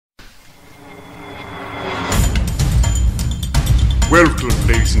Welcome,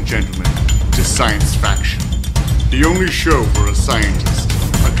 ladies and gentlemen, to Science Faction, the only show where a scientist,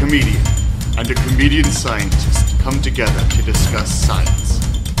 a comedian, and a comedian scientist come together to discuss science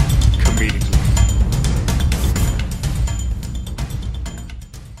comedically.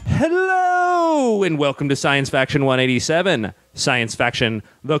 Hello, and welcome to Science Faction 187, Science Faction,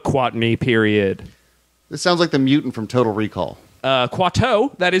 the Quaternary Period. This sounds like the mutant from Total Recall.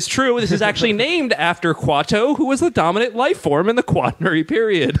 Quato, that is true. This is actually named after Quato, who was the dominant life form in the Quaternary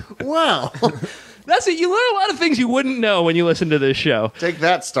Period. Wow. That's it. You learn a lot of things you wouldn't know when you listen to this show. Take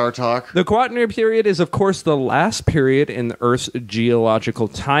that, Star Talk. The Quaternary Period is, of course, the last period in the Earth's geological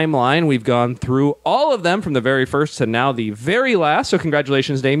timeline. We've gone through all of them from the very first to now the very last. So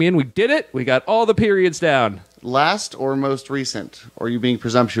congratulations, Damien. We did it. We got all the periods down. Last or most recent? Or are you being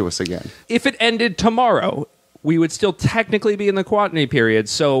presumptuous again? If it ended tomorrow, we would still technically be in the Quaternary Period.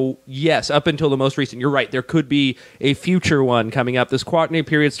 So, yes, up until the most recent. You're right. There could be a future one coming up. This Quaternary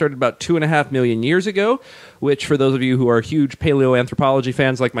Period started about 2.5 million years ago, which, for those of you who are huge paleoanthropology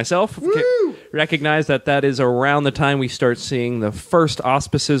fans like myself, recognize that that is around the time we start seeing the first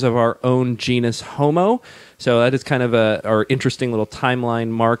auspices of our own genus Homo. So that is kind of our interesting little timeline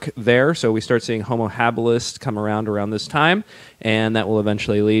mark there. So we start seeing Homo habilis come around this time, and that will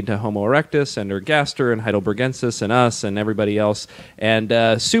eventually lead to Homo erectus and Ergaster and Heidelbergensis and us and everybody else.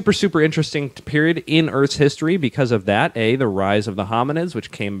 And super, super interesting period in Earth's history because of that. The rise of the hominids,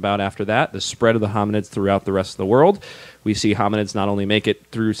 which came about after that, the spread of the hominids throughout the rest of the world. We see hominids not only make it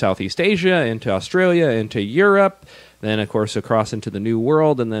through Southeast Asia, into Australia, into Europe, then, of course, across into the New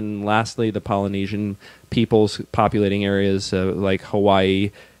World, and then lastly, the Polynesian peoples populating areas like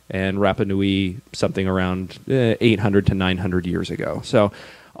Hawaii and Rapa Nui, something around 800 to 900 years ago. So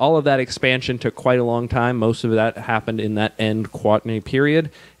all of that expansion took quite a long time. Most of that happened in that end Quaternary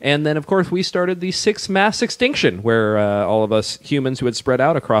Period. And then, of course, we started the sixth mass extinction, where all of us humans who had spread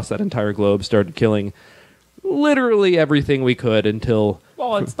out across that entire globe started killing literally everything we could until...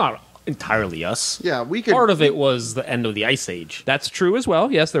 Well, it's not entirely us. Yeah, we could... Part of it was the end of the Ice Age. That's true as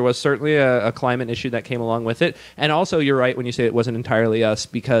well. Yes, there was certainly a climate issue that came along with it. And also, you're right when you say it wasn't entirely us,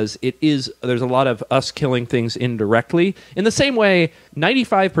 because there's a lot of us killing things indirectly. In the same way,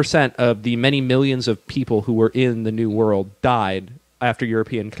 95% of the many millions of people who were in the New World died after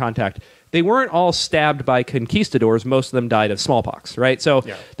European contact. They weren't all stabbed by conquistadors. Most of them died of smallpox, right? So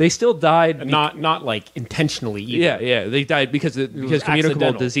they still died. Not like intentionally either. Yeah. They died because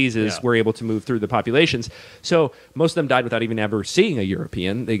communicable diseases were able to move through the populations. So most of them died without even ever seeing a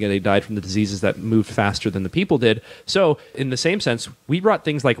European. They died from the diseases that moved faster than the people did. So in the same sense, we brought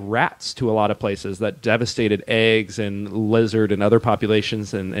things like rats to a lot of places that devastated eggs and lizard and other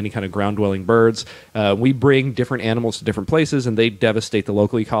populations and any kind of ground-dwelling birds. We bring different animals to different places, and they devastate the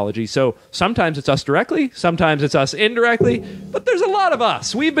local ecology. So sometimes it's us directly, sometimes it's us indirectly, but there's a lot of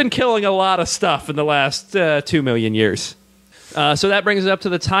us. We've been killing a lot of stuff in the last 2 million years. So that brings us up to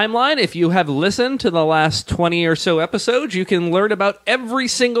the timeline. If you have listened to the last 20 or so episodes, you can learn about every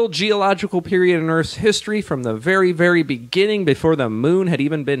single geological period in Earth's history from the very, very beginning, before the moon had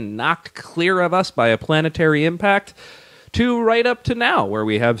even been knocked clear of us by a planetary impact, to right up to now, where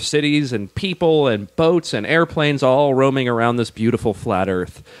we have cities and people and boats and airplanes all roaming around this beautiful flat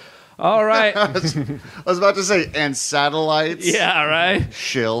Earth. All right. I was about to say, and satellites. Yeah, right.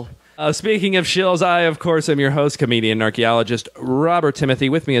 Shill. Speaking of shills, I, of course, am your host, comedian and archaeologist Robert Timothy.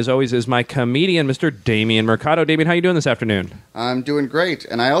 With me, as always, is my comedian, Mr. Damien Mercado. Damien, how you doing this afternoon? I'm doing great.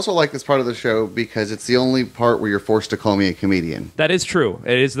 And I also like this part of the show because it's the only part where you're forced to call me a comedian. That is true.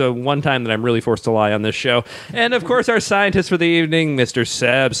 It is the one time that I'm really forced to lie on this show. And, of course, our scientist for the evening, Mr.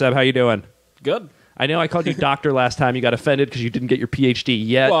 Seb. Seb, how you doing? Good. I know I called you doctor last time. You got offended because you didn't get your PhD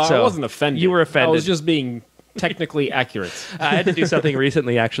yet. Well, so I wasn't offended. You were offended. I was just being technically accurate. I had to do something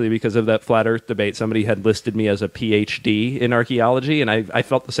recently, actually, because of that flat Earth debate. Somebody had listed me as a PhD in archaeology, and I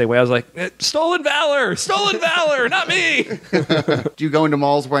felt the same way. I was like, stolen valor, not me. Do you go into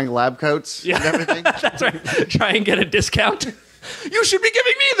malls wearing lab coats and everything? That's right. Try and get a discount. You should be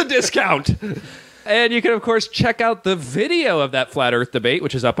giving me the discount. And you can, of course, check out the video of that Flat Earth debate,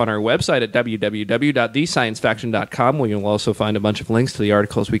 which is up on our website at www.thesciencefaction.com, where you'll also find a bunch of links to the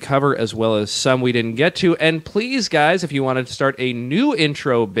articles we cover, as well as some we didn't get to. And please, guys, if you wanted to start a new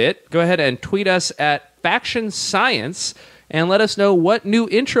intro bit, go ahead and tweet us at Faction Science, and let us know what new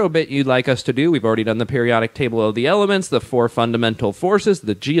intro bit you'd like us to do. We've already done the periodic table of the elements, the 4 fundamental forces,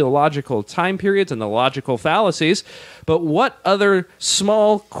 the geological time periods, and the logical fallacies. But what other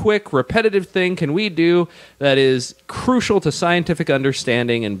small, quick, repetitive thing can we do that is crucial to scientific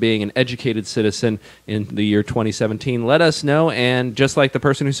understanding and being an educated citizen in the year 2017? Let us know, and just like the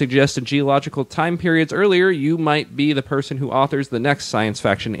person who suggested geological time periods earlier, you might be the person who authors the next science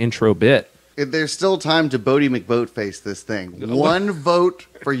faction intro bit. There's still time to Bodie McBoatface this thing. 1 vote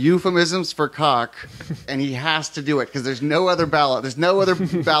for euphemisms for cock, and he has to do it because there's no other ballot. There's no other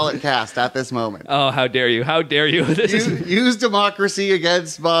ballot cast at this moment. Oh, how dare you! How dare you! Use democracy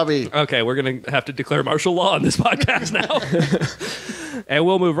against Bobby. Okay, we're going to have to declare martial law on this podcast now. And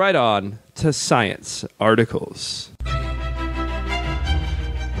we'll move right on to science articles.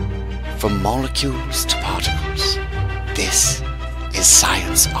 From molecules to particles, this is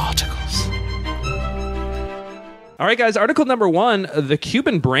Science Articles. All right, guys, article number 1, the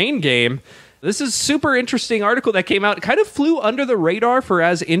Cuban brain game. This is a super interesting article that came out. It kind of flew under the radar for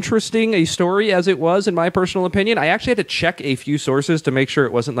as interesting a story as it was, in my personal opinion. I actually had to check a few sources to make sure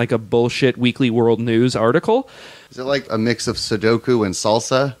it wasn't like a bullshit Weekly World News article. Is it like a mix of Sudoku and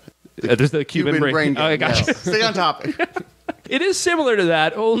salsa? There's the Cuban brain game. Oh, I gotcha. Yeah. Stay on topic. It is similar to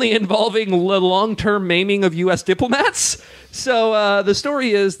that, only involving the long-term maiming of U.S. diplomats. So the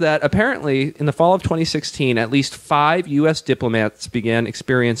story is that apparently in the fall of 2016, at least 5 U.S. diplomats began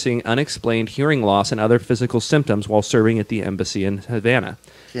experiencing unexplained hearing loss and other physical symptoms while serving at the embassy in Havana.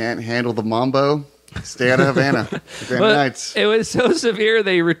 Can't handle the mambo? Stay out of Havana. Havana Nights. It was so severe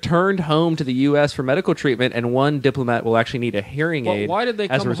they returned home to the U.S. for medical treatment, and 1 diplomat will actually need a hearing aid. Why did they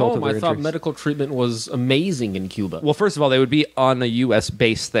as a come result home? of their I thought injuries. medical treatment was amazing in Cuba. Well, first of all, they would be on a U.S.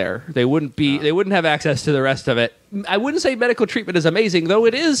 base there. They wouldn't be. They wouldn't have access to the rest of it. I wouldn't say medical treatment is amazing, though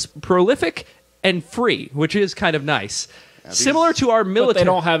it is prolific and free, which is kind of nice. Similar to our military. But they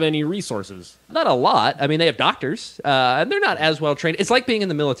don't have any resources. Not a lot. I mean, they have doctors, and they're not as well trained. It's like being in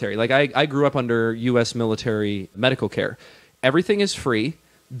the military. Like I grew up under U.S. military medical care. Everything is free.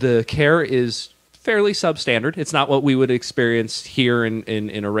 The care is fairly substandard. It's not what we would experience here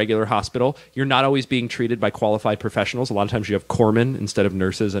in a regular hospital. You're not always being treated by qualified professionals. A lot of times you have corpsmen instead of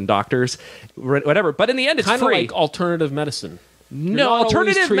nurses and doctors, whatever. But in the end, it's kind free. of like alternative medicine. No,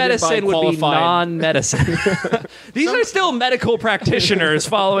 alternative medicine would be non-medicine. These are still medical practitioners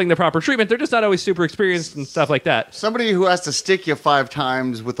following the proper treatment. They're just not always super experienced and stuff like that. Somebody who has to stick you 5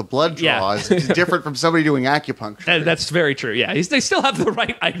 times with a blood draw is different from somebody doing acupuncture. That's very true, yeah. They still have the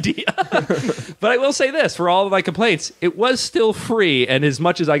right idea. But I will say this, for all of my complaints, it was still free, and as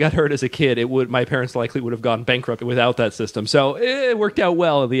much as I got hurt as a kid, my parents likely would have gone bankrupt without that system. So it worked out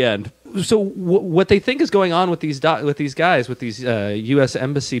well in the end. So what they think is going on with these guys, with these U.S.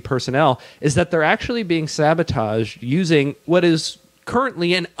 Embassy personnel, is that they're actually being sabotaged using what is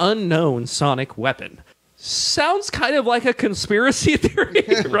currently an unknown sonic weapon. Sounds kind of like a conspiracy theory,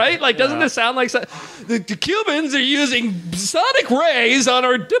 right? Like, doesn't this sound like the Cubans are using sonic rays on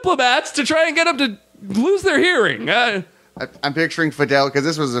our diplomats to try and get them to lose their hearing? I'm picturing Fidel, because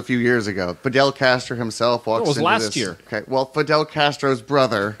this was a few years ago. Fidel Castro himself walks into this. It was last year. Okay, well, Fidel Castro's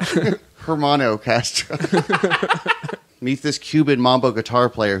brother, Hermano Castro, meets this Cuban mambo guitar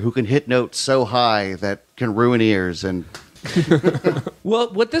player who can hit notes so high that can ruin ears and...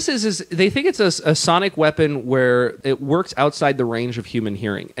 Well, what this is they think it's a sonic weapon where it works outside the range of human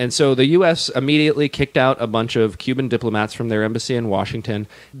hearing. And so the U.S. immediately kicked out a bunch of Cuban diplomats from their embassy in Washington.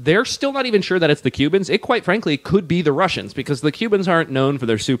 They're still not even sure that it's the Cubans. It, quite frankly, could be the Russians, because the Cubans aren't known for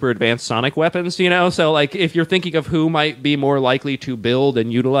their super advanced sonic weapons, So, like, if you're thinking of who might be more likely to build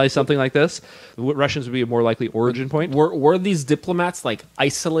and utilize something like this, Russians would be a more likely origin point. Were these diplomats, like,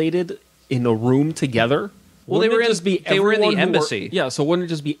 isolated in a room together? Well, they were in the embassy. So wouldn't it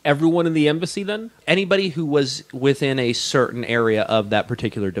just be everyone in the embassy then? Anybody who was within a certain area of that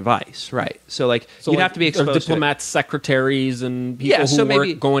particular device, right? So you'd have to be exposed to diplomats, secretaries, and people who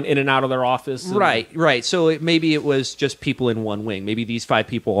were going in and out of their office. Right. So maybe it was just people in one wing. Maybe these 5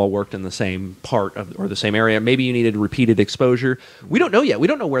 people all worked in the same part or the same area. Maybe you needed repeated exposure. We don't know yet. We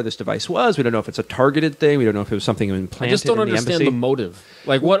don't know where this device was. We don't know if it's a targeted thing. We don't know if it was something implanted. I just don't in the understand embassy. the motive.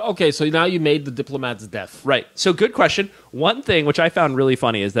 Like what? Okay, so now you made the diplomats deaf. Right. So good question. One thing which I found really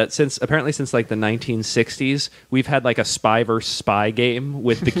funny is that since like the 1960s, we've had like a spy versus spy game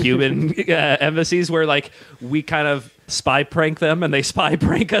with the Cuban embassies where like we kind of spy prank them and they spy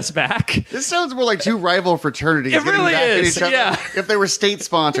prank us back. This sounds more like 2 rival fraternities. It really back is. At each other Yeah. If they were state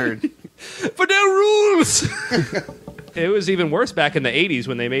sponsored. Fidel rules. It was even worse back in the 80s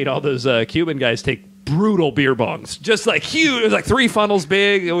when they made all those Cuban guys take brutal beer bongs, just like huge. It was like 3 funnels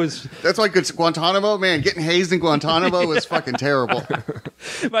big. It was. That's why good Guantanamo, man. Getting hazed in Guantanamo was fucking terrible.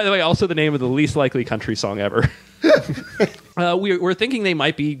 By the way, also the name of the least likely country song ever. We're thinking they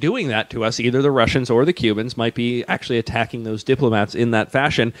might be doing that to us. Either the Russians or the Cubans might be actually attacking those diplomats in that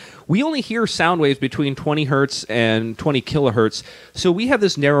fashion. We only hear sound waves between 20 hertz and 20 kilohertz, so we have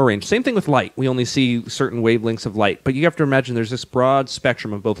this narrow range. Same thing with light. We only see certain wavelengths of light, but you have to imagine there's this broad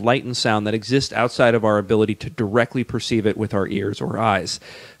spectrum of both light and sound that exists outside of our ability to directly perceive it with our ears or eyes.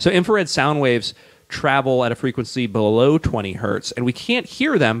 So infrared sound waves travel at a frequency below 20 hertz, and we can't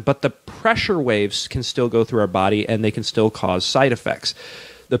hear them, but the pressure waves can still go through our body, and they can still cause side effects.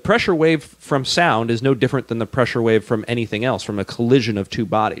 The pressure wave from sound is no different than the pressure wave from anything else, from a collision of two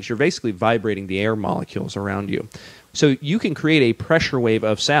bodies. You're basically vibrating the air molecules around you. So you can create a pressure wave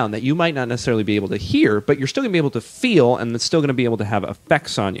of sound that you might not necessarily be able to hear, but you're still going to be able to feel, and it's still going to be able to have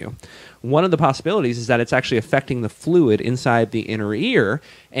effects on you. One of the possibilities is that it's actually affecting the fluid inside the inner ear,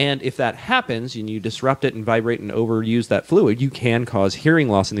 and if that happens and you disrupt it and vibrate and overuse that fluid, you can cause hearing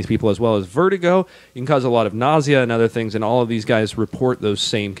loss in these people, as well as vertigo. You can cause a lot of nausea and other things, and all of these guys report those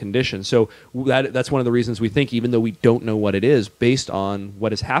same conditions. So that's one of the reasons we think, even though we don't know what it is, based on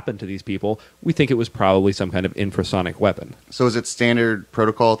what has happened to these people, we think it was probably some kind of infrasonic weapon. So is it standard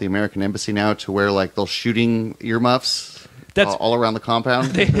protocol at the American Embassy now to wear like those shooting earmuffs all around the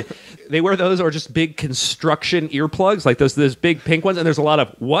compound? They wear those, or just big construction earplugs, like those big pink ones, and there's a lot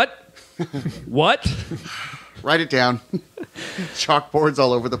of, what? What? Write it down. Chalkboards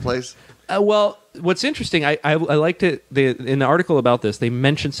all over the place. Well, what's interesting, I liked it, in the article about this, they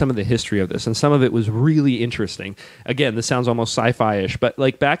mentioned some of the history of this, and some of it was really interesting. Again, this sounds almost sci-fi-ish, but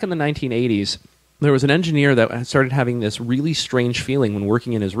like back in the 1980s, there was an engineer that started having this really strange feeling when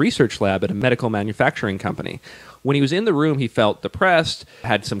working in his research lab at a medical manufacturing company. When he was in the room, he felt depressed,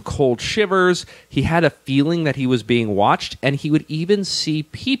 had some cold shivers, he had a feeling that he was being watched, and he would even see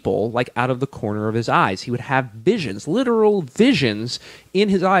people like out of the corner of his eyes. He would have visions, literal visions in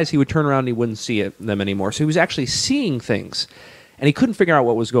his eyes. He would turn around and he wouldn't see them anymore. So he was actually seeing things, and he couldn't figure out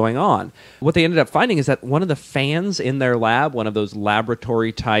what was going on. What they ended up finding is that one of the fans in their lab, one of those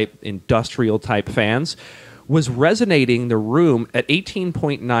laboratory-type, industrial-type fans, was resonating the room at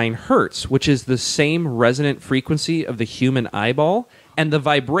 18.9 hertz, which is the same resonant frequency of the human eyeball. And the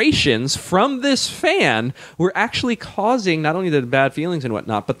vibrations from this fan were actually causing not only the bad feelings and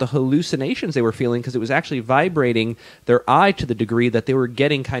whatnot, but the hallucinations they were feeling, because it was actually vibrating their eye to the degree that they were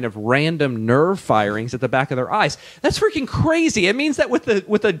getting kind of random nerve firings at the back of their eyes. That's freaking crazy. It means that with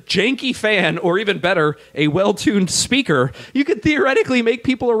a janky fan, or even better, a well-tuned speaker, you could theoretically make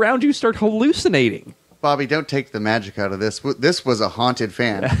people around you start hallucinating. Bobby, don't take the magic out of this. This was a haunted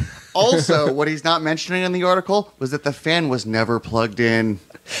fan. Also, what he's not mentioning in the article was that the fan was never plugged in.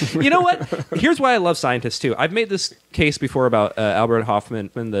 You know what? Here's why I love scientists, too. I've made this case before about Albert Hofmann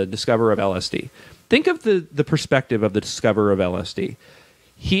and the discoverer of LSD. Think of the perspective of the discoverer of LSD.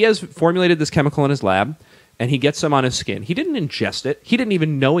 He has formulated this chemical in his lab, and he gets some on his skin. He didn't ingest it. He didn't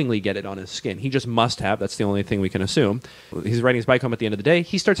even knowingly get it on his skin. He just must have. That's the only thing we can assume. He's riding his bike home at the end of the day.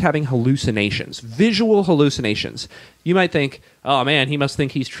 He starts having hallucinations, visual hallucinations. You might think, oh man, he must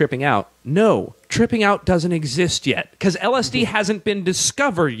think he's tripping out. No, tripping out doesn't exist yet, because LSD hasn't been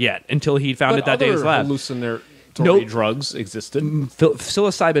discovered yet until he found it that day in his lab. Drugs existed.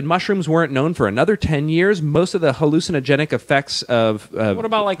 Psilocybin mushrooms weren't known for another 10 years. Most of the hallucinogenic effects of... what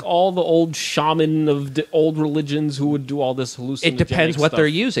about like all the old shaman of old religions who would do all this hallucinogenic It depends what they're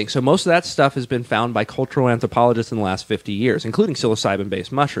using. So most of that stuff has been found by cultural anthropologists in the last 50 years, including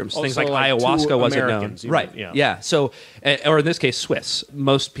psilocybin-based mushrooms. Also, things like ayahuasca wasn't known. Right. Yeah. So, or in this case, Swiss.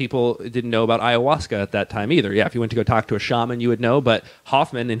 Most people didn't know about ayahuasca at that time either. Yeah, if you went to go talk to a shaman, you would know, but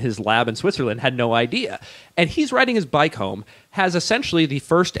Hoffman in his lab in Switzerland had no idea. And he's riding his bike home, has essentially the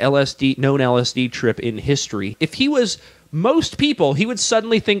first known LSD trip in history. If he was most people, he would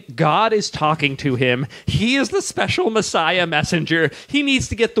suddenly think God is talking to him. He is the special Messiah messenger. He needs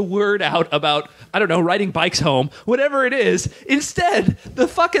to get the word out about, I don't know, riding bikes home, whatever it is. Instead, the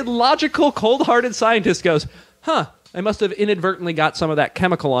fucking logical, cold-hearted scientist goes, I must have inadvertently got some of that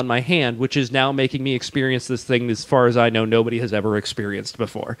chemical on my hand, which is now making me experience this thing, as far as I know, nobody has ever experienced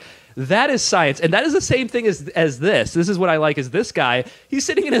before. That is science, and that is the same thing as this. This is what I like, is this guy, he's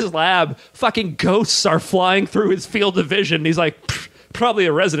sitting in his lab, fucking ghosts are flying through his field of vision, and he's like, probably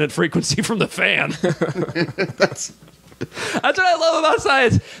a resonant frequency from the fan. That's what I love about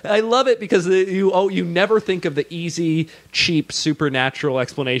science. I love it because you never think of the easy, cheap, supernatural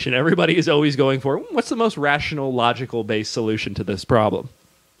explanation. Everybody is always going for, what's the most rational, logical-based solution to this problem?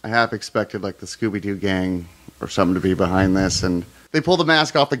 I half expected like the Scooby-Doo gang or something to be behind this, and They pull the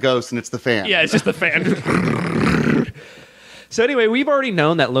mask off the ghost, and it's the fan. Yeah, it's just the fan. So anyway, we've already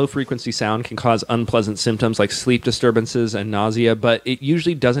known that low-frequency sound can cause unpleasant symptoms like sleep disturbances and nausea, but it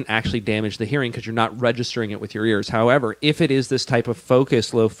usually doesn't actually damage the hearing because you're not registering it with your ears. However, if it is this type of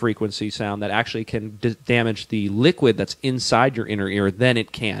focused low-frequency sound that actually can damage the liquid that's inside your inner ear, then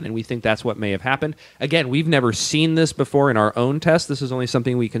it can, and we think that's what may have happened. Again, we've never seen this before in our own test. This is only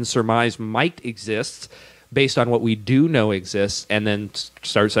something we can surmise might exist based on what we do know exists, and then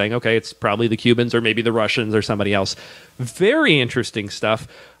start saying, okay, it's probably the Cubans or maybe the Russians or somebody else. Very interesting stuff.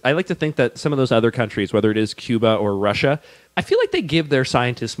 I like to think that some of those other countries, whether it is Cuba or Russia, I feel like they give their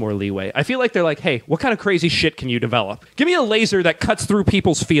scientists more leeway. I feel like they're like, hey, what kind of crazy shit can you develop? Give me a laser that cuts through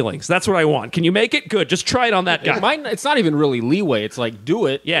people's feelings. That's what I want. Can you make it? Good. Just try it on that guy. It's not even really leeway. It's like, do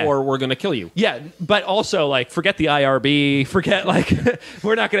it, or we're going to kill you. Yeah, but also, like, forget the IRB. Forget, like,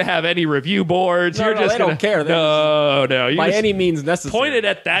 we're not going to have any review boards. No, You're just they gonna, don't care. No. You By just any means necessary. point it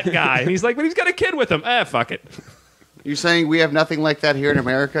at that guy. And he's like, but he's got a kid with him. Fuck it. You're saying we have nothing like that here in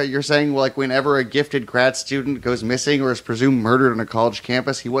America? You're saying, like, whenever a gifted grad student goes missing or is presumed murdered on a college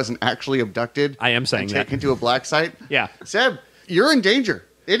campus, he wasn't actually abducted? I am saying and that. taken to a black site? Yeah. Seb, you're in danger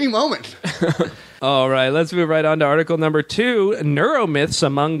any moment. All right, let's move right on to article number 2, Neuromyths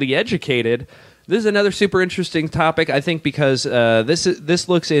Among the Educated. This is another super interesting topic, I think, because this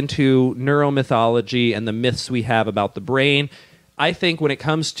looks into neuromythology and the myths we have about the brain. I think when it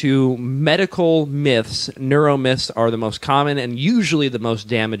comes to medical myths, neuromyths are the most common and usually the most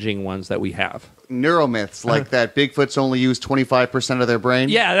damaging ones that we have. Neuromyths, like that Bigfoot's only use 25% of their brain?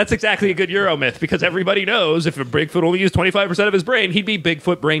 Yeah, that's exactly a good Euromyth, because everybody knows if a Bigfoot only used 25% of his brain, he'd be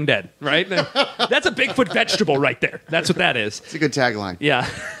Bigfoot brain dead, right? That's a Bigfoot vegetable right there. That's what that is. It's a good tagline. Yeah.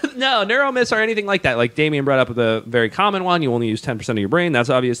 No, neuromyths are anything like that. Like Damien brought up the very common one, you only use 10% of your brain. That's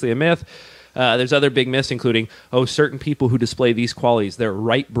obviously a myth. There's other big myths, including, certain people who display these qualities, they're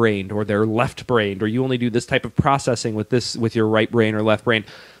right-brained or they're left-brained, or you only do this type of processing with your right brain or left brain.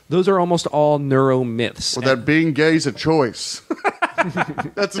 Those are almost all neuromyths. Or that being gay is a choice.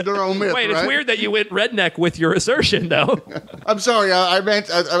 That's a neuromyth, Wait, it's right? weird that you went redneck with your assertion, though. I'm sorry, I meant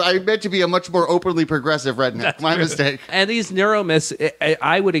to be a much more openly progressive redneck. That's My true. mistake. And these neuromyths,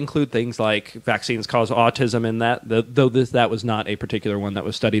 I would include things like vaccines cause autism in that, though that was not a particular one that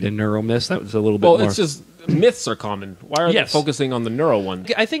was studied in neuromyths. That was a little bit more. Well, it's just myths are common. Why are Yes. they focusing on the neuro one?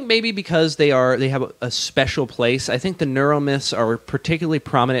 I think maybe because they have a special place. I think the neuromyths are particularly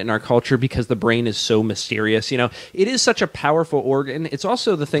prominent in our culture because the brain is so mysterious. You know, it is such a powerful organ. It's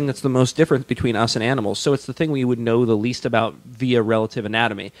also the thing that's the most different between us and animals. So it's the thing we would know the least about via relative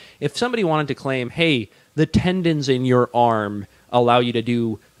anatomy. If somebody wanted to claim, hey, the tendons in your arm allow you to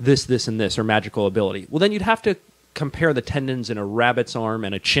do this, this, and this, or magical ability, well, then you'd have to compare the tendons in a rabbit's arm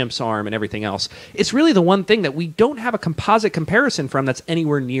and a chimp's arm and everything else. It's really the one thing that we don't have a composite comparison from that's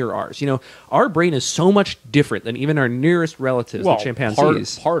anywhere near ours. You know, our brain is so much different than even our nearest relatives, the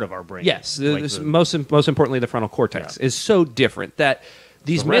chimpanzees. Part of our brain. Yes, Like most importantly, the frontal cortex is so different that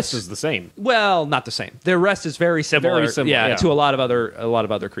these the rest myths is the same. Well, not the same. The rest is very similar. Very similar, yeah. To a lot of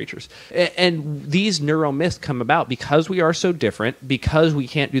other creatures. And these neuromyths come about because we are so different, because we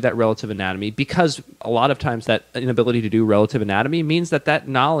can't do that relative anatomy, because a lot of times that inability to do relative anatomy means that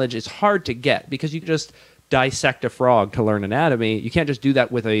knowledge is hard to get, because you can just dissect a frog to learn anatomy. You can't just do that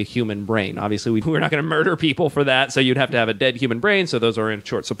with a human brain. Obviously, we're not going to murder people for that, so you'd have to have a dead human brain, so those are in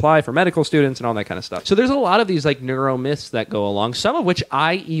short supply for medical students and all that kind of stuff. So there's a lot of these like neuromyths that go along, some of which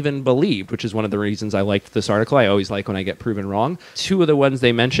I even believed, which is one of the reasons I liked this article. I always like when I get proven wrong. Two of the ones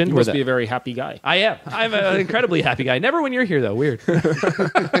they mentioned You were must be a very happy guy. I am. I'm an incredibly happy guy. Never when you're here, though. Weird.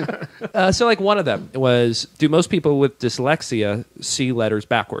 So, like, one of them was, do most people with dyslexia see letters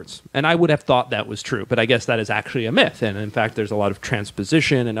backwards? And I would have thought that was true, but I guess that is actually a myth. And, in fact, there's a lot of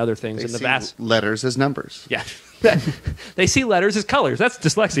transposition and other things They in the see vast... letters as numbers. Yeah. They see letters as colors. That's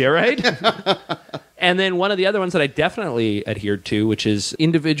dyslexia, right? And then one of the other ones that I definitely adhered to, which is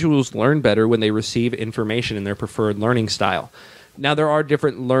individuals learn better when they receive information in their preferred learning style. Now, there are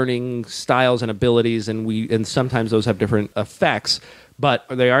different learning styles and abilities, and sometimes those have different effects, but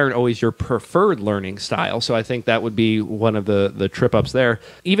they aren't always your preferred learning style. So I think that would be one of the trip-ups there.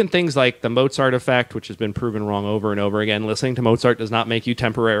 Even things like the Mozart effect, which has been proven wrong over and over again. Listening to Mozart does not make you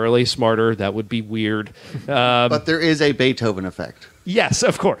temporarily smarter. That would be weird. But there is a Beethoven effect. Yes,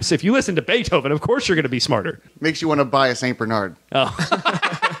 of course. If you listen to Beethoven, of course you're going to be smarter. Makes you want to buy a St. Bernard.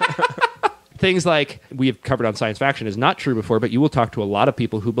 Things like we have covered on Science Faction is not true before, but you will talk to a lot of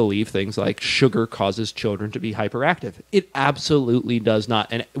people who believe things like sugar causes children to be hyperactive. It absolutely does not.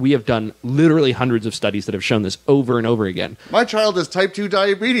 And we have done literally hundreds of studies that have shown this over and over again. My child has type 2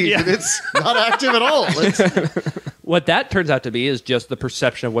 diabetes, and it's not active at all. What that turns out to be is just the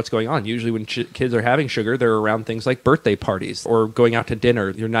perception of what's going on. Usually when kids are having sugar, they're around things like birthday parties or going out to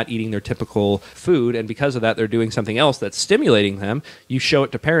dinner. They're not eating their typical food, and because of that, they're doing something else that's stimulating them. You show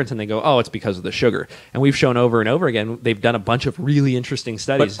it to parents, and they go, oh, it's because of the sugar. And we've shown over and over again, they've done a bunch of really interesting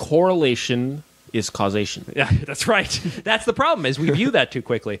studies. But correlation is causation. Yeah, that's right. That's the problem, is we view that too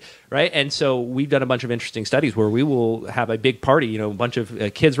quickly, right? And so we've done a bunch of interesting studies where we will have a big party, a bunch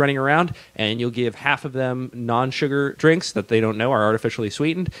of kids running around, and you'll give half of them non-sugar drinks that they don't know are artificially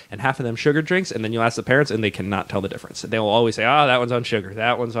sweetened, and half of them sugar drinks, and then you'll ask the parents, and they cannot tell the difference. They'll always say, that one's on sugar,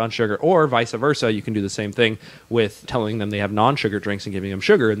 that one's on sugar, or vice versa. You can do the same thing with telling them they have non-sugar drinks and giving them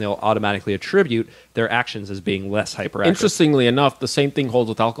sugar, and they'll automatically attribute their actions as being less hyperactive. Interestingly enough, the same thing holds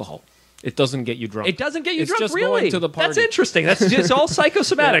with alcohol. It doesn't get you drunk. It doesn't get you it's drunk, just really? Going to the party. That's interesting. That's just all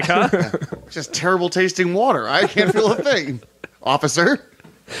psychosomatic, huh? Just terrible tasting water. I can't feel a thing. Officer.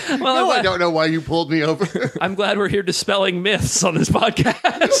 Well, I don't know why you pulled me over. I'm glad we're here dispelling myths on this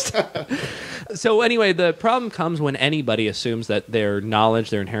podcast. So anyway, the problem comes when anybody assumes that their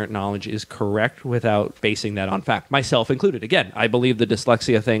inherent knowledge is correct without basing that on fact, myself included. Again, I believe the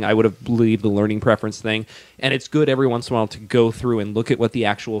dyslexia thing. I would have believed the learning preference thing. And it's good every once in a while to go through and look at what the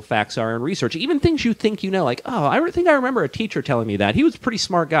actual facts are and research. Even things you think you know, like, I think I remember a teacher telling me that. He was a pretty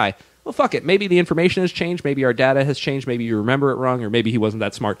smart guy. Well, fuck it. Maybe the information has changed. Maybe our data has changed. Maybe you remember it wrong, or maybe he wasn't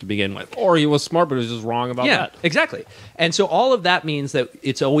that smart to begin with. Or he was smart, but he was just wrong about that. Yeah, exactly. And so all of that means that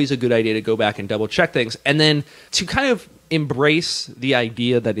it's always a good idea to go back and double check things, and then to kind of embrace the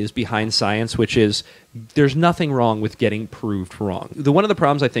idea that is behind science, which is there's nothing wrong with getting proved wrong. One of the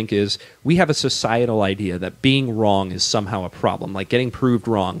problems, I think, is we have a societal idea that being wrong is somehow a problem, like getting proved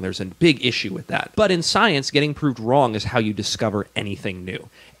wrong. There's a big issue with that. But in science, getting proved wrong is how you discover anything new.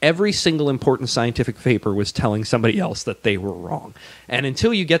 Every single important scientific paper was telling somebody else that they were wrong. And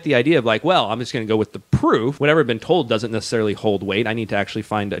until you get the idea of like, well, I'm just going to go with the proof, whatever I've been told doesn't necessarily hold weight. I need to actually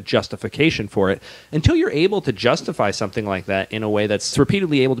find a justification for it. Until you're able to justify something like that in a way that's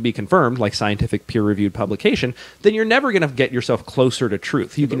repeatedly able to be confirmed, like scientific peer-reviewed publication, then you're never going to get yourself closer to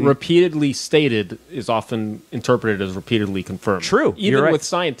truth. You can repeatedly stated is often interpreted as repeatedly confirmed. True. Even You're right. with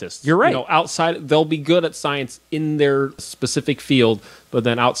scientists. You're right. Outside, they'll be good at science in their specific field, but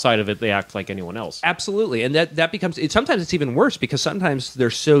then outside of it, they act like anyone else. Absolutely. And that becomes, sometimes it's even worse because sometimes they're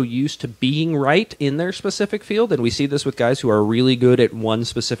so used to being right in their specific field. And we see this with guys who are really good at one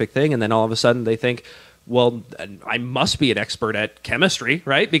specific thing. And then all of a sudden they think, well, I must be an expert at chemistry,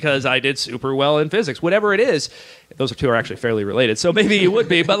 right? Because I did super well in physics. Whatever it is, those two are actually fairly related, so maybe you would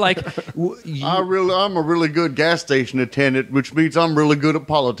be. But like, I'm a really good gas station attendant, which means I'm really good at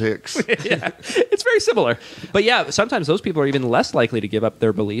politics. Yeah, it's very similar. But yeah, sometimes those people are even less likely to give up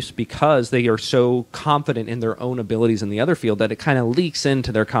their beliefs because they are so confident in their own abilities in the other field that it kind of leaks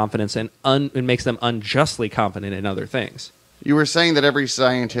into their confidence and it makes them unjustly confident in other things. You were saying that every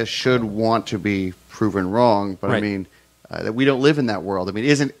scientist should want to be proven wrong, but Right. I mean, that we don't live in that world. I mean,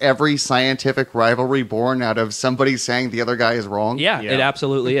 isn't every scientific rivalry born out of somebody saying the other guy is wrong? Yeah, Yeah. it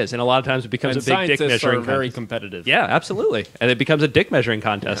absolutely is. And a lot of times it becomes And a big dick scientists measuring are very contest. competitive. Yeah, absolutely. And it becomes a dick measuring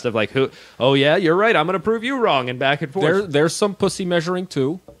contest of like, oh yeah, you're right, I'm going to prove you wrong, and back and forth. There's some pussy measuring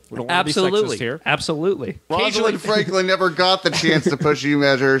too. We don't want to be Absolutely. sexist here. Absolutely. Rosalind Franklin never got the chance to push you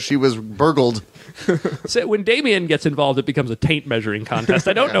measure. She was burgled. So when Damien gets involved, it becomes a taint measuring contest.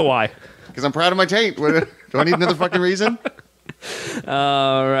 I don't know why. Because I'm proud of my taint. Do I need another fucking reason?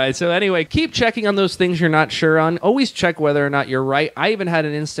 All right. So anyway, keep checking on those things you're not sure on. Always check whether or not you're right. I even had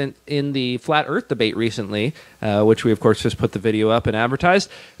an instant in the flat Earth debate recently, which we of course just put the video up and advertised.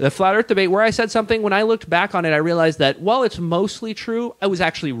 The flat Earth debate where I said something. When I looked back on it, I realized that while it's mostly true, I was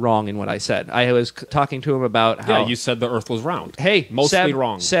actually wrong in what I said. I was talking to him about how You said the Earth was round. Hey, mostly Seb,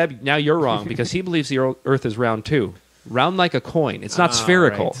 wrong. Seb, now you're wrong because he believes the Earth is round too. Round like a coin. It's not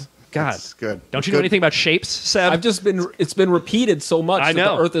spherical. right. God, That's good. don't you know anything about shapes, Seb? It's been repeated so much I that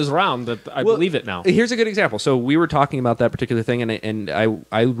know. the Earth is round that I believe it now. Here's a good example. So we were talking about that particular thing, and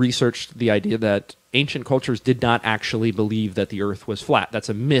I researched the idea that ancient cultures did not actually believe that the Earth was flat. That's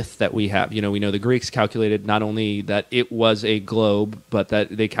a myth that we have. We know the Greeks calculated not only that it was a globe, but that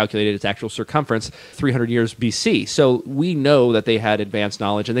they calculated its actual circumference 300 years BC. So we know that they had advanced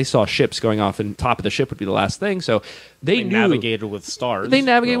knowledge, and they saw ships going off, and top of the ship would be the last thing. So they knew. Navigated with stars. They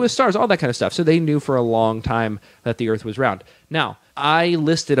navigated with stars, all that kind of stuff. So they knew for a long time that the Earth was round. Now, I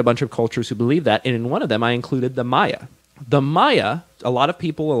listed a bunch of cultures who believe that, and in one of them I included the Maya. The Maya, a lot of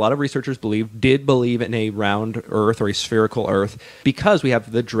people, a lot of researchers did believe in a round Earth or a spherical Earth because we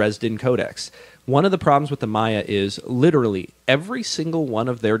have the Dresden Codex. One of the problems with the Maya is literally every single one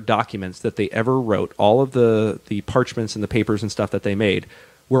of their documents that they ever wrote, all of the parchments and the papers and stuff that they made,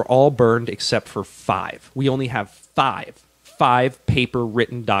 were all burned except for 5. We only have five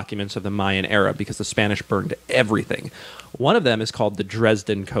paper-written documents of the Mayan era because the Spanish burned everything. One of them is called the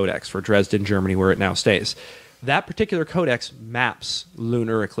Dresden Codex for Dresden, Germany, where it now stays. That particular codex maps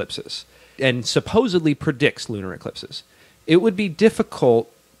lunar eclipses and supposedly predicts lunar eclipses. It would be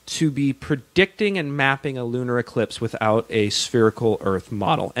difficult to be predicting and mapping a lunar eclipse without a spherical Earth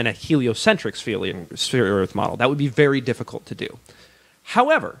model and a heliocentric sphere Earth model. That would be very difficult to do.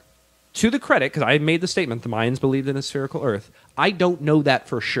 However, to the credit, because I made the statement, the Mayans believed in a spherical Earth, I don't know that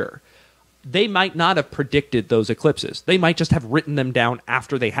for sure. They might not have predicted those eclipses. They might just have written them down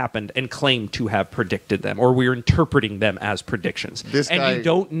after they happened and claimed to have predicted them, or we're interpreting them as predictions. And you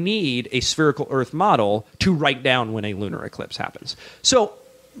don't need a spherical Earth model to write down when a lunar eclipse happens. So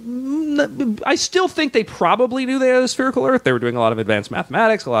I still think they probably knew they had a spherical Earth. They were doing a lot of advanced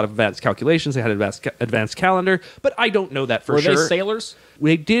mathematics, a lot of advanced calculations. They had an advanced calendar, but I don't know that for sure. Were they sailors?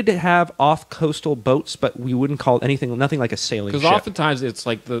 They did have off-coastal boats, but we wouldn't call nothing like a sailing ship. Because oftentimes it's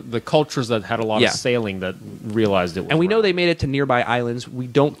like the cultures that had a lot of sailing that realized it was And we know wrong. they made it to nearby islands. We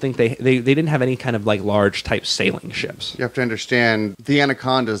don't think they didn't have any kind of like large type sailing ships. You have to understand, the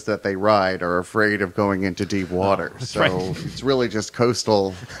anacondas that they ride are afraid of going into deep water. So it's really just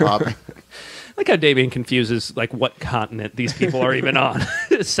coastal hopping. Like how Damien confuses like what continent these people are even on.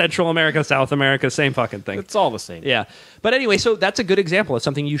 Central America, South America, same fucking thing. It's all the same. Yeah. But anyway, so that's a good example of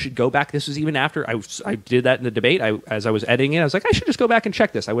something you should go back. This was even after I did that in the debate. As I was editing it, I was like, I should just go back and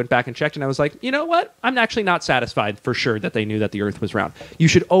check this. I went back and checked, and I was like, you know what? I'm actually not satisfied for sure that they knew that the Earth was round. You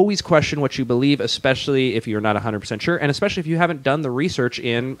should always question what you believe, especially if you're not 100% sure, and especially if you haven't done the research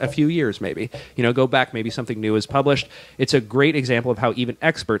in a few years, maybe. Go back, maybe something new is published. It's a great example of how even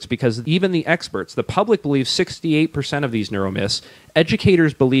experts, because even the experts, the public believes 68% of these neuromyths,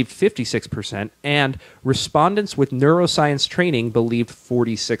 educators believed 56%, and respondents with neuroscience training believed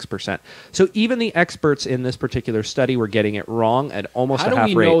 46%. So even the experts in this particular study were getting it wrong at almost a half rate. How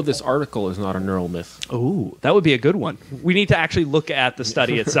do we know this article is not a neuromyth? Ooh, that would be a good one. We need to actually look at the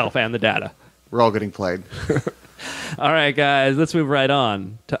study itself and the data. We're all getting played. All right, guys, let's move right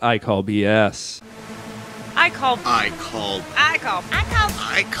on to I Call BS. I call. I called. I call. I call.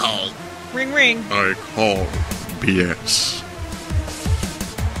 I called. Ring ring. I call BS.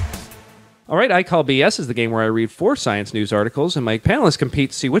 All right, I Call BS is the game where I read 4 science news articles, and my panelists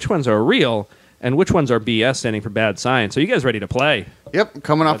compete to see which ones are real and which ones are BS, standing for bad science. Are you guys ready to play? Yep,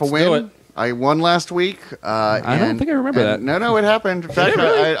 coming off Let's a do win. it. I won last week. I don't think I remember that. No, it happened. In fact,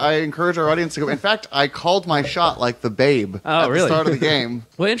 I encourage our audience to go. In fact, I called my shot like the babe at the start of the game.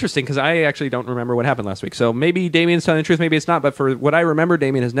 Well, interesting, because I actually don't remember what happened last week. So maybe Damien's telling the truth, maybe it's not. But for what I remember,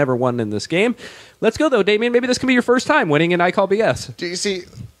 Damien has never won in this game. Let's go, though, Damien. Maybe this can be your first time winning in I Call BS. Do you see?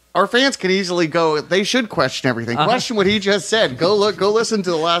 Our fans can easily go. They should question everything. Question what he just said. Go listen to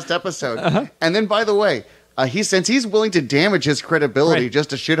the last episode. And then, by the way, since he's willing to damage his credibility just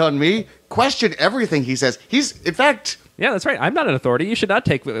to shit on me, question everything he says. In fact. Yeah, that's right. I'm not an authority. You should not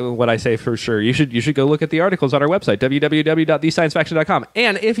take what I say for sure. You should go look at the articles on our website, www.thesciencefaction.com.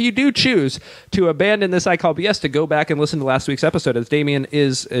 And if you do choose to abandon this I Call BS to go back and listen to last week's episode, as Damien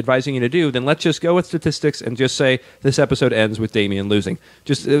is advising you to do, then let's just go with statistics and just say this episode ends with Damien losing.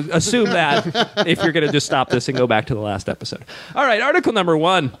 Just assume that if you're going to just stop this and go back to the last episode. All right, article number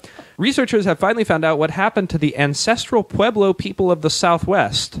 1. Researchers have finally found out what happened to the ancestral Pueblo people of the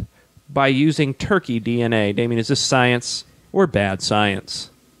Southwest by using turkey DNA. Damien, is this science or bad science?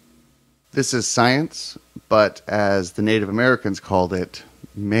 This is science, but as the Native Americans called it,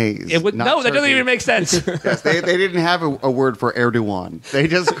 maize. That doesn't even make sense. Yes, they didn't have a word for Erdogan. They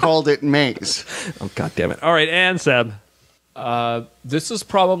just called it maize. Oh, God damn it. All right, and Seb. This is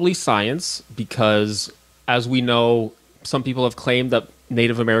probably science because, as we know, some people have claimed that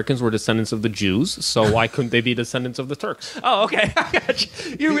Native Americans were descendants of the Jews, so why couldn't they be descendants of the Turks? Oh, okay. I got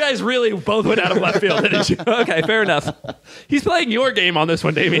you. You guys really both went out of left field, didn't you? Okay, fair enough. He's playing your game on this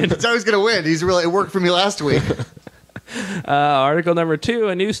one, Damien. So he's going to win. It worked for me last week. Article number 2.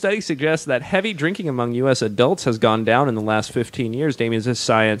 A new study suggests that heavy drinking among U.S. adults has gone down in the last 15 years. Damien, is this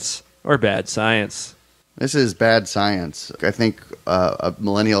science or bad science? This is bad science. I think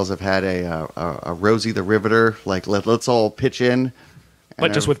millennials have had a Rosie the Riveter, like let's all pitch in.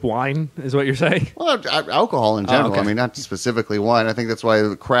 But just with wine, is what you're saying? Well, alcohol in general. Oh, okay. I mean, not specifically wine. I think that's why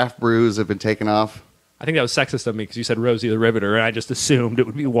the craft brews have been taken off. I think that was sexist of me because you said Rosie the Riveter, and I just assumed it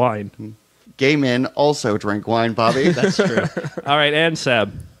would be wine. Gay men also drink wine, Bobby. That's true. All right, and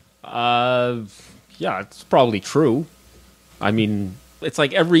Seb. Yeah, it's probably true. I mean, it's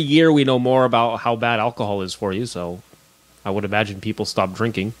like every year we know more about how bad alcohol is for you, so I would imagine people stop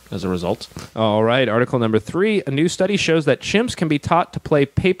drinking as a result. All right, article number 3. A new study shows that chimps can be taught to play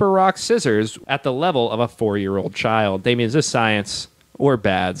paper, rock, scissors at the level of a 4-year-old child. Damien, is this science or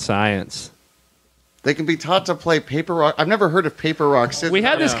bad science? They can be taught to play paper rock. I've never heard of paper rock scissors. We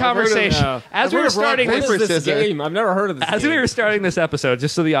had this conversation as we were starting rock, paper, this scissors. game. I've never heard of this As game. we were starting this episode,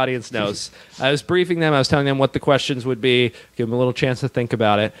 just so the audience knows, I was briefing them. I was telling them what the questions would be, give them a little chance to think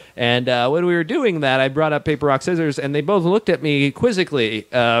about it. And when we were doing that, I brought up paper, rock, scissors, and they both looked at me quizzically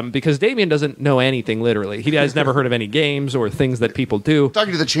because Damien doesn't know anything, literally. He has never heard of any games or things that people do.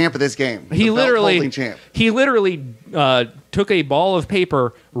 Talking to the champ of this game. He the literally, belt-holding champ. he literally took a ball of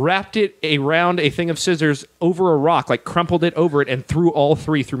paper, wrapped it around a thing of scissors over a rock, like crumpled it over it, and threw all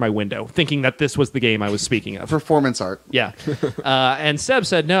 3 through my window, thinking that this was the game I was speaking of. Performance art. Yeah. And Seb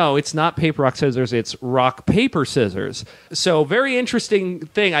said, no, it's not paper, rock, scissors. It's rock, paper, scissors. So very interesting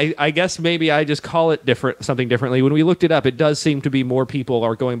thing. I guess maybe I just call it something differently. When we looked it up, it does seem to be more people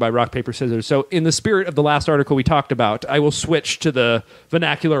are going by rock, paper, scissors. So in the spirit of the last article we talked about, I will switch to the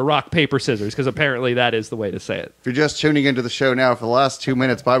vernacular rock, paper, scissors, because apparently that is the way to say it. If you're just tuning into the show now, for the last 2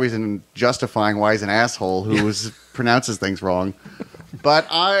 minutes, Bobby's in justifying why he's an asshole who pronounces things wrong. But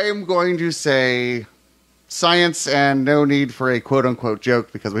I'm going to say science and no need for a quote-unquote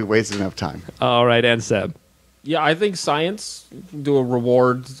joke because we wasted enough time. All right, and Seb. Yeah, I think science do a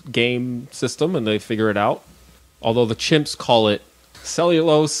reward game system and they figure it out. Although the chimps call it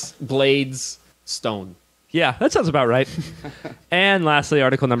cellulose, blades, stone. Yeah, that sounds about right. And lastly,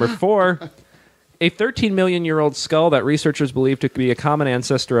 article number 4. A 13-million-year-old skull that researchers believe to be a common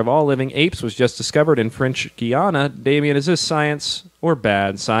ancestor of all living apes was just discovered in French Guiana. Damien, is this science or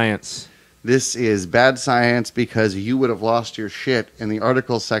bad science? This is bad science because you would have lost your shit in the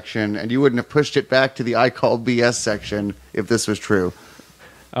article section and you wouldn't have pushed it back to the I call BS section if this was true.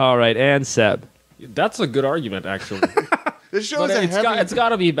 All right, and Seb. That's a good argument, actually. This shows But a it's got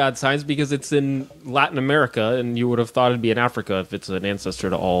to be bad science because it's in Latin America, and you would have thought it'd be in Africa if it's an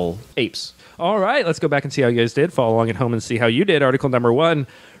ancestor to all apes. All right, let's go back and see how you guys did. Follow along at home and see how you did. Article number 1.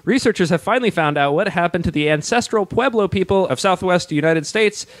 Researchers have finally found out what happened to the ancestral Pueblo people of southwest United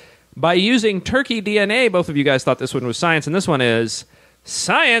States by using turkey DNA. Both of you guys thought this one was science, and this one is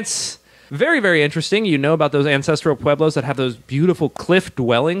science. Very, very interesting. You know about those ancestral pueblos that have those beautiful cliff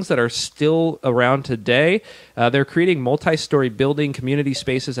dwellings that are still around today. They're creating multi-story building, community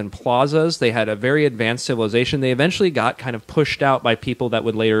spaces, and plazas. They had a very advanced civilization. They eventually got kind of pushed out by people that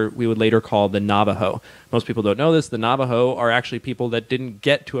we would later call the Navajo. Most people don't know this. The Navajo are actually people that didn't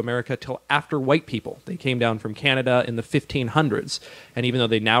get to America till after white people. They came down from Canada in the 1500s. And even though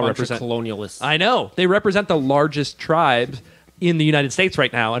they now represent colonialists. I know. They represent the largest tribe in the United States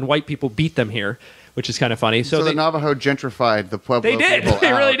right now, and white people beat them here, which is kind of funny. So the Navajo gentrified the Pueblo They did. people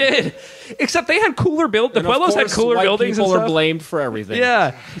They out. really did. Except they had cooler built. The And of Pueblos had course, cooler white buildings and people stuff. are blamed for everything.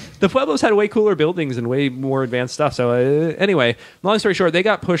 Yeah, the Pueblos had way cooler buildings and way more advanced stuff. So anyway, long story short, they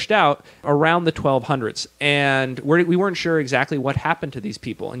got pushed out around the 1200s, and we weren't sure exactly what happened to these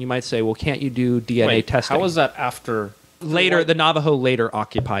people. And you might say, well, can't you do DNA Wait, testing? how was that after? Later, the Navajo later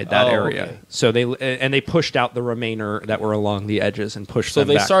occupied that Oh, area, okay. so they pushed out the remainder that were along the edges and pushed So them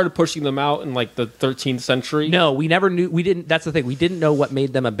they back. started pushing them out in like the 13th century? No, we never knew. We didn't. That's the thing. We didn't know what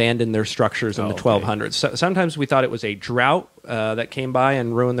made them abandon their structures in the 1200s. So, sometimes we thought it was a drought that came by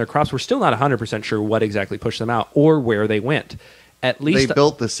and ruined their crops. We're still not 100% sure what exactly pushed them out or where they went. At least They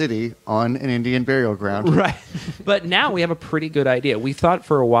built the city on an Indian burial ground. Right. But now we have a pretty good idea. We thought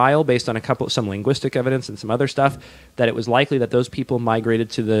for a while, based on some linguistic evidence and some other stuff, that it was likely that those people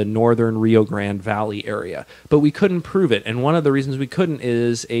migrated to the northern Rio Grande Valley area. But we couldn't prove it. And one of the reasons we couldn't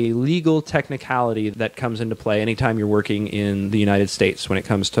is a legal technicality that comes into play anytime you're working in the United States when it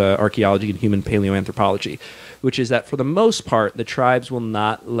comes to archaeology and human paleoanthropology, which is that for the most part, the tribes will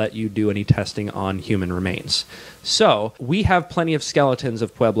not let you do any testing on human remains. So we have plenty of skeletons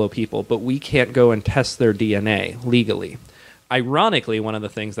of Pueblo people, but we can't go and test their DNA legally. Ironically, one of the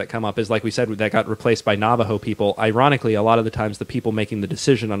things that come up is, like we said, that got replaced by Navajo people. Ironically, a lot of the times the people making the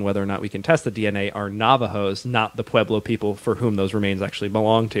decision on whether or not we can test the DNA are Navajos, not the Pueblo people for whom those remains actually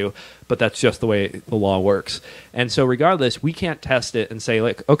belong to. But that's just the way the law works. And so regardless, we can't test it and say,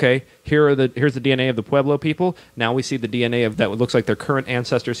 like, okay, here's the DNA of the Pueblo people. Now we see the DNA of that looks like their current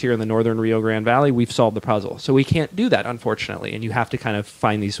ancestors here in the northern Rio Grande Valley. We've solved the puzzle. So we can't do that, unfortunately. And you have to kind of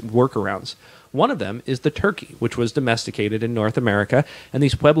find these workarounds. One of them is the turkey, which was domesticated in North America, and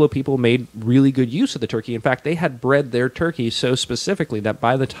these Pueblo people made really good use of the turkey. In fact, they had bred their turkey so specifically that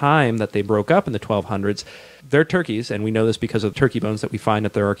by the time that they broke up in the 1200s, their turkeys, and we know this because of the turkey bones that we find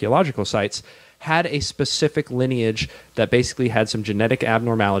at their archaeological sites, had a specific lineage that basically had some genetic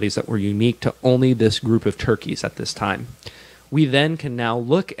abnormalities that were unique to only this group of turkeys at this time. We then can now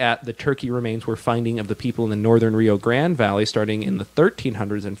look at the turkey remains we're finding of the people in the northern Rio Grande Valley starting in the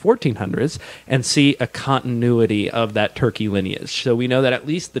 1300s and 1400s and see a continuity of that turkey lineage. So we know that at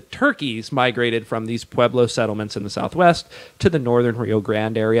least the turkeys migrated from these Pueblo settlements in the southwest to the northern Rio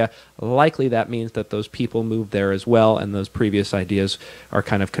Grande area. Likely that means that those people moved there as well, and those previous ideas are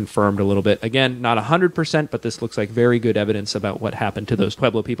kind of confirmed a little bit. Again, not 100%, but this looks like very good evidence about what happened to those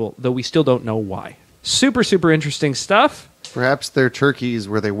Pueblo people, though we still don't know why. Super, super interesting stuff. Perhaps their turkeys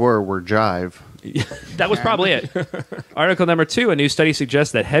where they were jive. That was probably it. Article number 2, a new study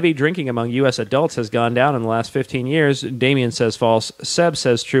suggests that heavy drinking among U.S. adults has gone down in the last 15 years. Damien says false. Seb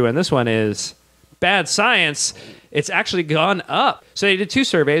says true. And this one is bad science. It's actually gone up. So they did 2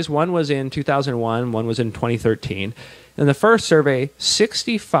 surveys. One was in 2001. One was in 2013. In the first survey,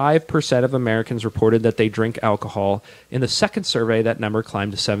 65% of Americans reported that they drink alcohol. In the second survey, that number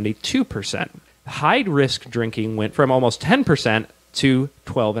climbed to 72%. High-risk drinking went from almost 10% to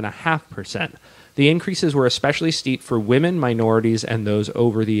 12.5%. The increases were especially steep for women, minorities, and those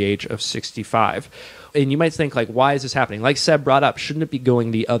over the age of 65. And you might think, like, why is this happening? Like Seb brought up, shouldn't it be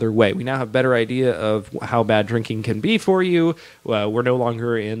going the other way? We now have a better idea of how bad drinking can be for you. We're no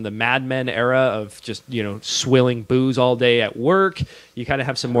longer in the Mad Men era of just, swilling booze all day at work. You kind of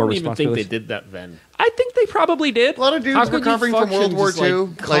have some more responsibility. I don't even think they did that then. I think they probably did. A lot of dudes recovering from World War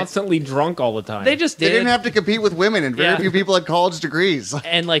II. Constantly drunk all the time. They just did. They didn't have to compete with women, and very few people had college degrees.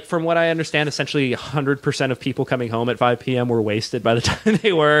 And from what I understand, essentially 100% of people coming home at 5 p.m. were wasted by the time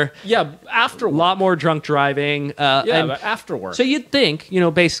they were. Yeah, after a lot more drunk driving. But after work. So you'd think,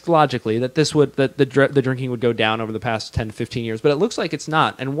 basic logically, that the drinking would go down over the past 10 to 15 years, but it looks like it's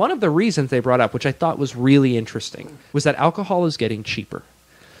not. And one of the reasons they brought up, which I thought was really interesting, was that alcohol is getting cheaper.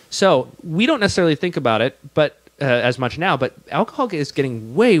 So we don't necessarily think about it, but as much now, but alcohol is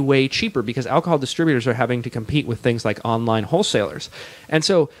getting way, way cheaper because alcohol distributors are having to compete with things like online wholesalers. And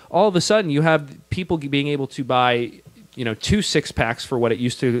so all of a sudden you have people being able to buy 2 6-packs for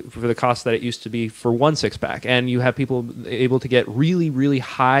the cost that it used to be for 1 6-pack, and you have people able to get really, really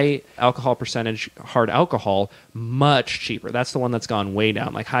high alcohol percentage hard alcohol much cheaper. That's the one that's gone way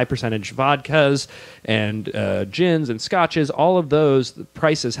down, like high percentage vodkas and gins and scotches. All of those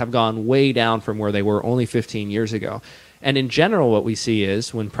prices have gone way down from where they were only 15 years ago. And in general, what we see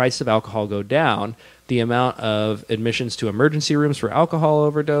is when prices of alcohol go down, the amount of admissions to emergency rooms for alcohol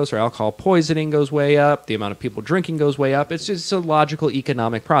overdose or alcohol poisoning goes way up. The amount of people drinking goes way up. It's just a logical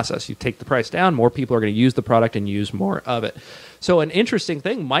economic process. You take the price down, more people are going to use the product and use more of it. So an interesting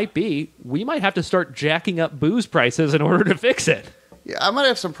thing might be we might have to start jacking up booze prices in order to fix it. Yeah, I might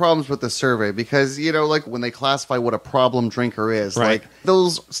have some problems with the survey because, like when they classify what a problem drinker is, right, like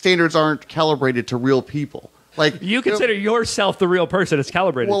those standards aren't calibrated to real people. Like you consider yourself the real person it's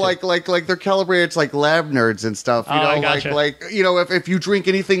calibrated to. like they're calibrated to like lab nerds and stuff. I gotcha. If you drink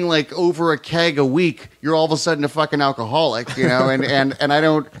anything like over a keg a week, you're all of a sudden a fucking alcoholic, and I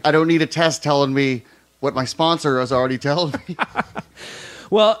don't need a test telling me what my sponsor has already told me.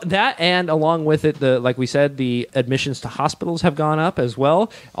 Well, that and along with it, like we said, the admissions to hospitals have gone up as well.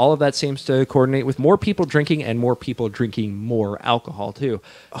 All of that seems to coordinate with more people drinking and more people drinking more alcohol, too.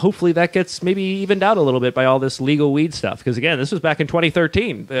 Hopefully that gets maybe evened out a little bit by all this legal weed stuff. Because, again, this was back in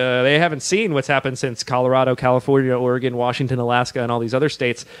 2013. They haven't seen what's happened since Colorado, California, Oregon, Washington, Alaska, and all these other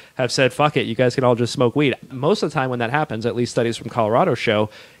states have said, fuck it, you guys can all just smoke weed. Most of the time when that happens, at least studies from Colorado show,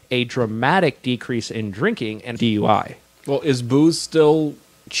 a dramatic decrease in drinking and DUI. Well, is booze still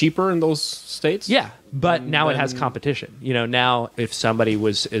cheaper in those states? Yeah, but now it has competition. Now if somebody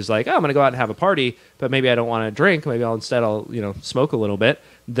is like, oh, I'm going to go out and have a party, but maybe I don't want to drink, maybe I'll smoke a little bit,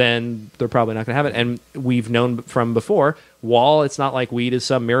 then they're probably not going to have it. And we've known from before, while it's not like weed is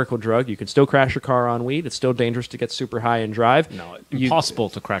some miracle drug, you can still crash your car on weed. It's still dangerous to get super high and drive. No, impossible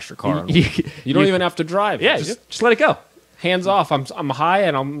to crash your car on weed. You don't even have to drive. Yeah, just let it go. Hands off. I'm high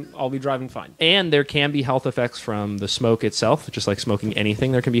and I'll be driving fine. And there can be health effects from the smoke itself, just like smoking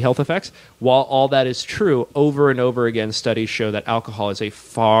anything. There can be health effects. While all that is true, over and over again, studies show that alcohol is a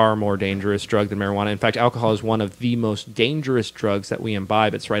far more dangerous drug than marijuana. In fact, alcohol is one of the most dangerous drugs that we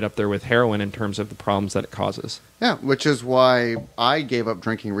imbibe. It's right up there with heroin in terms of the problems that it causes. Yeah, which is why I gave up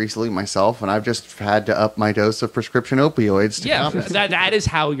drinking recently myself, and I've just had to up my dose of prescription opioids. That is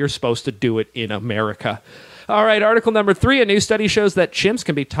how you're supposed to do it in America. All right, article number 3. A new study shows that chimps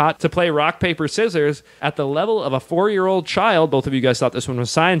can be taught to play rock, paper, scissors at the level of a 4-year-old child. Both of you guys thought this one was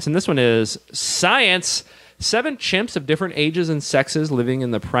science, and this one is science. 7 chimps of different ages and sexes living in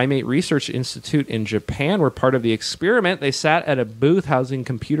the Primate Research Institute in Japan were part of the experiment. They sat at a booth housing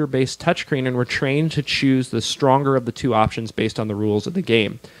computer-based touchscreen and were trained to choose the stronger of the 2 options based on the rules of the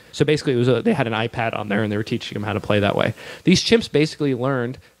game. So basically, they had an iPad on there, and they were teaching them how to play that way. These chimps basically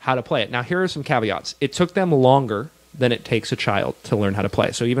learned how to play it. Now, here are some caveats. It took them longer than it takes a child to learn how to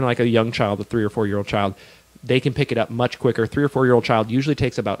play. So even like a young child, a 3 or 4-year-old child, they can pick it up much quicker. 3 or 4-year-old child usually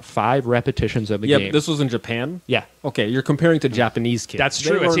takes about 5 repetitions of the game. Yeah, this was in Japan? Yeah. Okay, you're comparing to Japanese kids. That's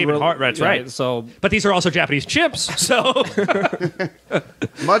true. It's even hard. That's right. So, but these are also Japanese chimps, so...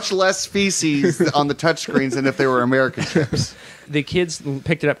 Much less feces on the touchscreens than if they were American chips. The kids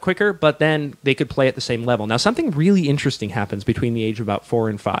picked it up quicker, but then they could play at the same level. Now, something really interesting happens between the age of about 4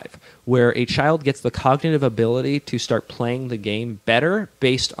 and 5, where a child gets the cognitive ability to start playing the game better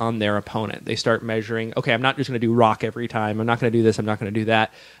based on their opponent. They start measuring, okay, I'm not just going to do rock every time. I'm not going to do this. I'm not going to do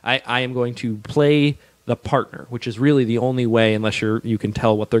that. I am going to play the partner, which is really the only way, unless you can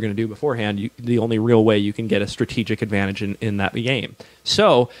tell what they're going to do beforehand, the only real way you can get a strategic advantage in that game.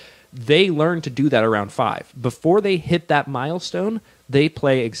 So they learn to do that around 5. Before they hit that milestone, they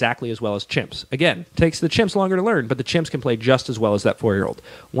play exactly as well as chimps. Again, it takes the chimps longer to learn, but the chimps can play just as well as that 4-year-old.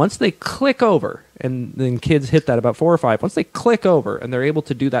 Once they click over, and then kids hit that about 4 or 5, once they click over and they're able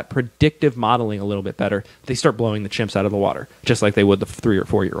to do that predictive modeling a little bit better, they start blowing the chimps out of the water, just like they would the 3 or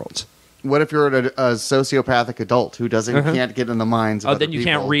 4-year-olds. What if you're a sociopathic adult who can't get in the minds of other then you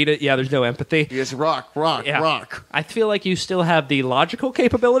people? can't read it. Yeah, there's no empathy. You just rock. Yeah. I feel like you still have the logical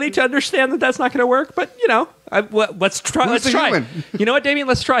capability to understand that that's not going to work, but, let's try. Who's Let's the try. human? You know what, Damien?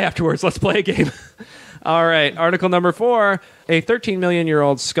 Let's try afterwards. Let's play a game. All right, article number 4. A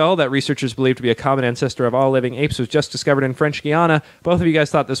 13-million-year-old skull that researchers believe to be a common ancestor of all living apes was just discovered in French Guiana. Both of you guys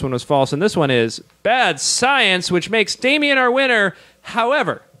thought this one was false, and this one is bad science, which makes Damien our winner.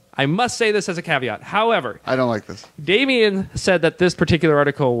 However, I must say this as a caveat. However, I don't like this. Damien said that this particular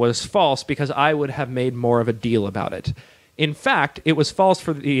article was false because I would have made more of a deal about it. In fact, it was false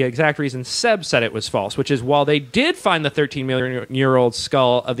for the exact reason Seb said it was false, which is while they did find the 13-million-year-old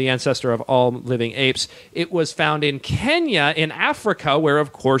skull of the ancestor of all living apes, it was found in Kenya in Africa, where,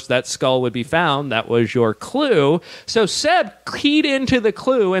 of course, that skull would be found. That was your clue. So Seb keyed into the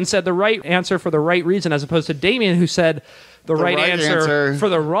clue and said the right answer for the right reason, as opposed to Damien, who said the right answer for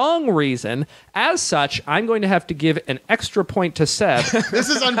the wrong reason. As such, I'm going to have to give an extra point to Seb. This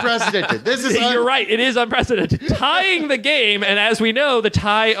is unprecedented. You're right. It is unprecedented. Tying the game, and as we know, the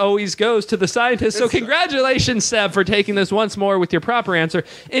tie always goes to the scientist. So congratulations, Seb, for taking this once more with your proper answer.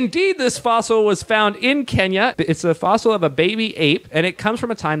 Indeed, this fossil was found in Kenya. It's a fossil of a baby ape, and it comes from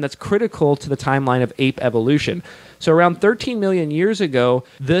a time that's critical to the timeline of ape evolution. So around 13 million years ago,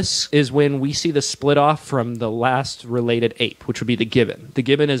 this is when we see the split off from the last related ape, which would be the gibbon. The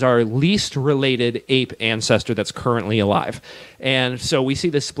gibbon is our least related ape ancestor that's currently alive. And so we see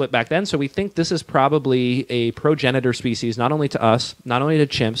this split back then. So we think this is probably a progenitor species, not only to us, not only to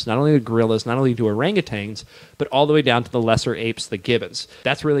chimps, not only to gorillas, not only to orangutans, but all the way down to the lesser apes, the gibbons.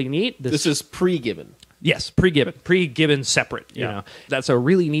 That's really neat. This is pre-gibbon. Yes, pre-gibbon separate. You know, that's a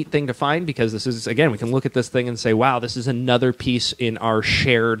really neat thing to find because this is, again, we can look at this thing and say, wow, this is another piece in our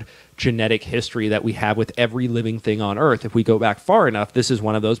shared genetic history that we have with every living thing on Earth. If we go back far enough, this is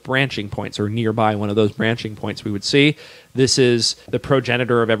one of those branching points, or nearby one of those branching points we would see. This is the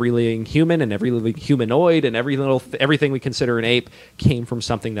progenitor of every living human and every living humanoid, and everything we consider an ape came from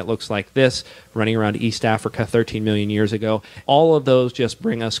something that looks like this, running around East Africa 13 million years ago. All of those just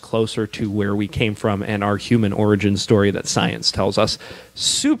bring us closer to where we came from and our human origin story that science tells us.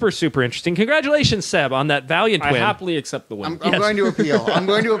 Super, super interesting. Congratulations, Seb, on that valiant win. I happily accept the win. I'm going to appeal. I'm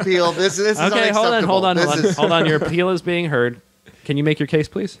going to appeal. This is okay, unacceptable. Hold on. Your appeal is being heard. Can you make your case,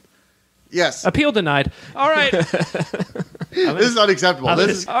 please? Yes. Appeal denied. All right. This is unacceptable.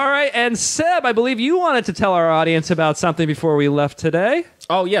 All right. And Seb, I believe you wanted to tell our audience about something before we left today.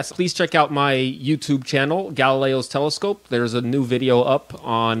 Oh, yes. Please check out my YouTube channel, Galileo's Telescope. There's a new video up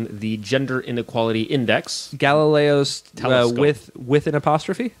on the Gender Inequality Index. Galileo's Telescope. With an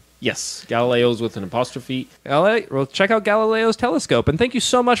apostrophe? Yes, Galileo's with an apostrophe. All right, well, check out Galileo's Telescope. And thank you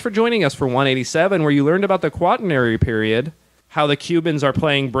so much for joining us for 187, where you learned about the Quaternary period, how the Cubans are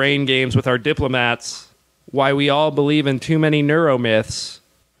playing brain games with our diplomats, why we all believe in too many neuromyths,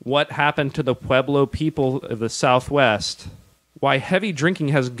 what happened to the Pueblo people of the Southwest, why heavy drinking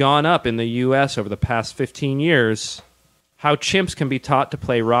has gone up in the U.S. over the past 15 years, how chimps can be taught to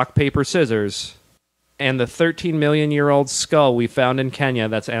play rock, paper, scissors, and the 13-million-year-old skull we found in Kenya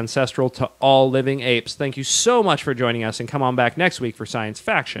that's ancestral to all living apes. Thank you so much for joining us, and come on back next week for Science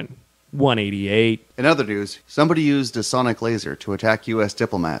Faction 188. In other news, somebody used a sonic laser to attack U.S.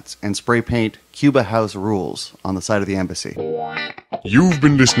 diplomats and spray paint Cuba House rules on the side of the embassy. You've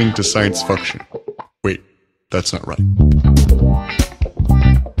been listening to Science Faction. Wait, that's not right.